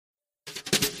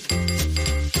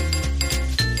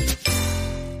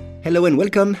Hello and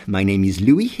welcome, my name is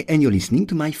Louis and you're listening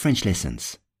to my French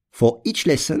lessons. For each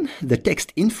lesson, the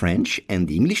text in French and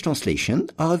the English translation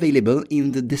are available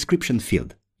in the description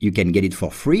field. You can get it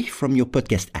for free from your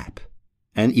podcast app.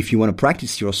 And if you want to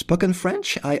practice your spoken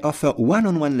French, I offer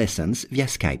one-on-one lessons via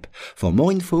Skype. For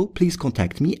more info, please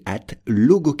contact me at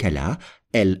logokala,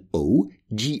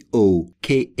 LOGOKALA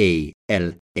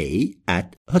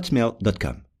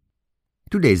 @hotmail.com.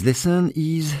 Today's lesson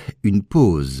is une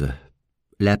pause.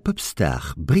 La pop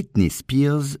star Britney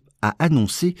Spears a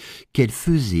annoncé qu'elle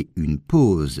faisait une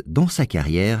pause dans sa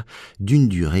carrière d'une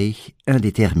durée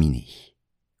indéterminée.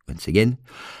 Once again,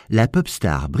 la pop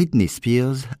star Britney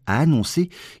Spears a annoncé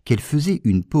qu'elle faisait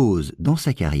une pause dans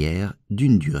sa carrière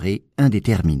d'une durée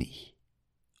indéterminée.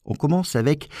 On commence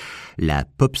avec la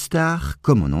pop star,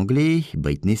 comme en anglais,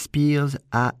 Britney Spears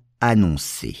a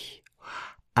annoncé.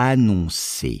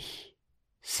 Annoncer,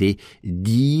 c'est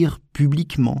dire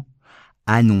publiquement.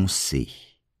 Annoncer.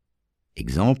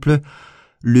 Exemple,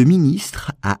 le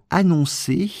ministre a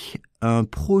annoncé un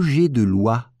projet de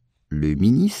loi. Le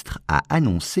ministre a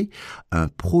annoncé un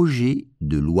projet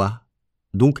de loi.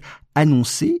 Donc,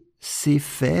 annoncer, c'est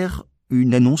faire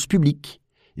une annonce publique,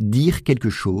 dire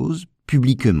quelque chose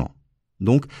publiquement.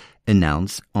 Donc,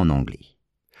 announce en anglais.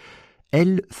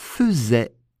 Elle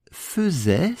faisait.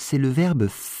 Faisait, c'est le verbe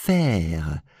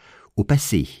faire. Au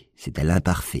passé, c'est à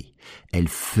l'imparfait. Elle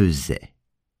faisait.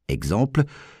 Exemple,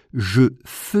 je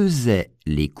faisais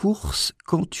les courses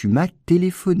quand tu m'as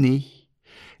téléphoné.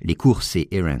 Les courses, c'est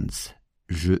errands.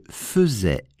 Je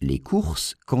faisais les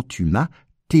courses quand tu m'as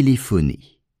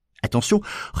téléphoné. Attention,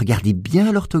 regardez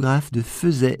bien l'orthographe de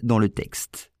faisait dans le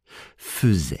texte.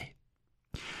 Faisait.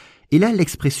 Et là,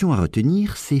 l'expression à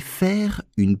retenir, c'est faire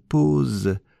une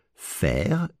pause.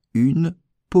 Faire une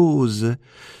pause,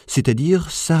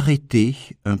 c'est-à-dire s'arrêter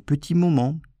un petit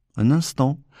moment, un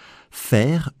instant.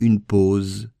 Faire une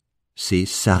pause, c'est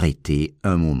s'arrêter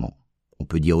un moment. On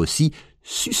peut dire aussi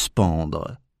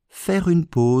suspendre, faire une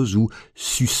pause ou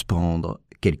suspendre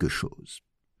quelque chose.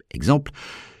 Exemple,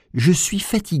 je suis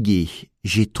fatigué,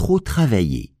 j'ai trop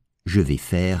travaillé, je vais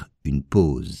faire une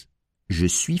pause. Je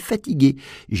suis fatigué,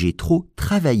 j'ai trop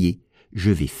travaillé,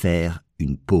 je vais faire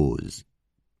une pause.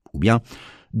 Ou bien,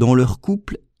 dans leur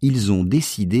couple, ils ont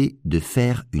décidé de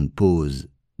faire une pause.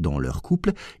 Dans leur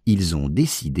couple, ils ont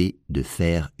décidé de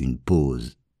faire une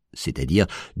pause, c'est-à-dire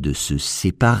de se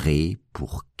séparer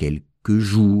pour quelques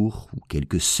jours ou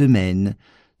quelques semaines.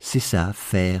 C'est ça,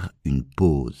 faire une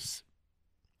pause.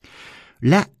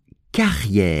 La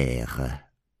carrière,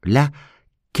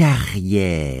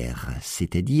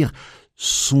 c'est-à-dire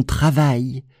son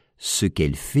travail, ce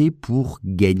qu'elle fait pour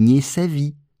gagner sa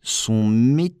vie, son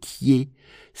métier.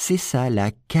 C'est ça,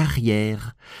 la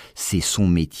carrière. C'est son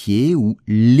métier ou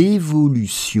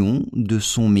l'évolution de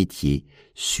son métier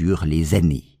sur les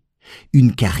années.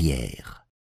 Une carrière.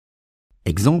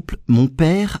 Exemple, mon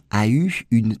père a eu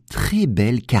une très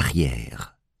belle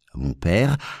carrière. Mon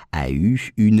père a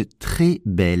eu une très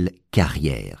belle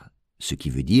carrière. Ce qui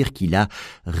veut dire qu'il a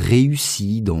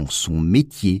réussi dans son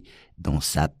métier, dans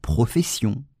sa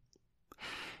profession.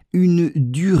 Une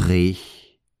durée.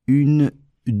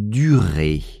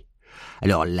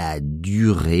 Alors la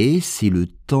durée, c'est le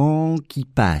temps qui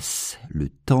passe, le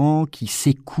temps qui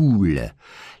s'écoule.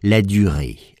 La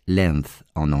durée, length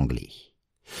en anglais.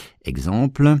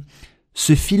 Exemple,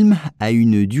 ce film a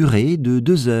une durée de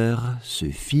 2 heures. Ce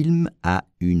film a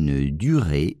une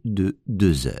durée de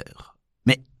 2 heures.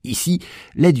 Mais ici,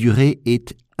 la durée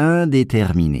est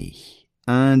indéterminée.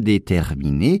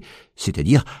 Indéterminée,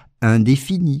 c'est-à-dire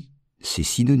indéfinie. C'est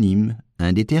synonyme,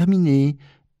 indéterminé,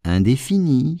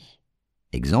 indéfini.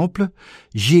 Exemple,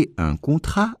 j'ai un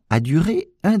contrat à durée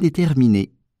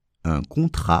indéterminée. Un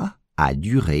contrat à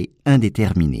durée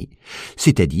indéterminée,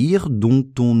 c'est-à-dire dont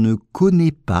on ne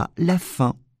connaît pas la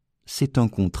fin. C'est un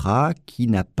contrat qui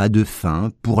n'a pas de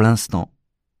fin pour l'instant.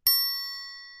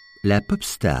 La pop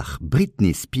star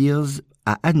Britney Spears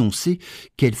a annoncé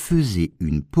qu'elle faisait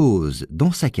une pause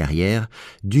dans sa carrière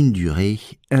d'une durée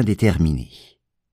indéterminée.